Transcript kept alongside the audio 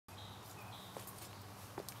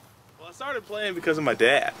I started playing because of my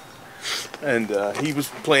dad, and he was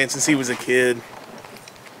playing since he was a kid,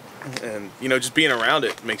 and you know, just being around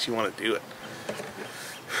it makes you want to do it.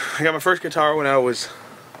 I got my first guitar when I was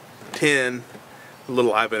 10, a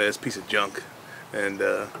little Ibanez piece of junk, and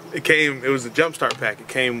it was a Jumpstart pack. It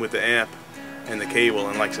came with the amp and the cable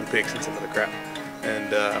and like some picks and some other crap,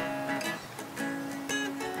 and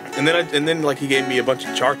then like he gave me a bunch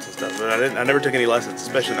of charts and stuff, but I never took any lessons,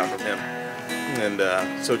 especially not from him. And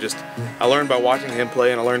so just I learned by watching him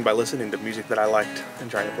play, and I learned by listening to music that I liked and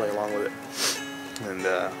trying to play along with it. And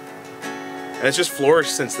it's just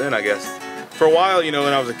flourished since then, I guess. For a while, you know,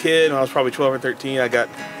 when I was a kid, when I was probably 12 or 13, I got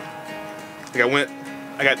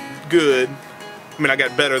good. I mean, I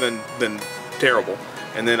got better than terrible.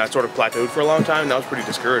 And then I sort of plateaued for a long time, and that was pretty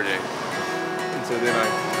discouraging. And so then I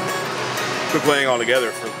quit playing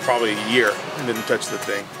altogether for probably a year and didn't touch the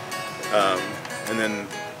thing. And then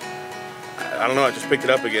I don't know, I just picked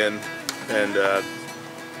it up again and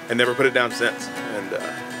never put it down since. And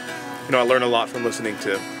you know, I learned a lot from listening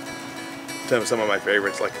to some of my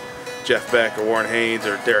favorites, like Jeff Beck or Warren Haynes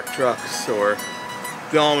or Derek Trucks or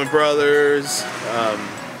the Allman Brothers,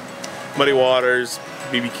 Muddy Waters,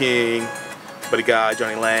 B.B. King, Buddy Guy,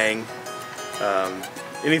 Johnny Lang,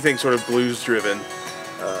 anything sort of blues driven.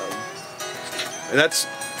 And that's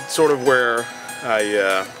sort of where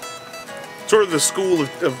sort of the school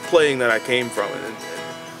of playing that I came from. And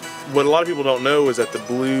what a lot of people don't know is that the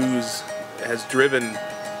blues has driven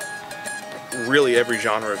really every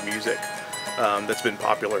genre of music that's been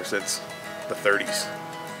popular since the 30s,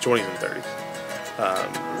 20s and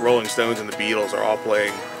 30s. Rolling Stones and the Beatles are all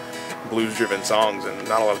playing blues-driven songs, and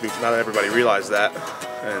not everybody realized that.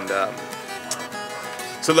 And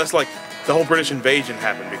so that's like the whole British invasion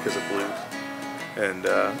happened because of blues. And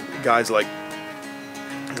guys like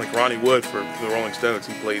Ronnie Wood for the Rolling Stones,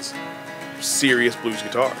 he plays serious blues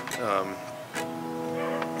guitar,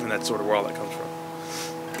 and that's sort of where all that comes from.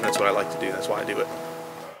 And that's what I like to do. That's why I do it.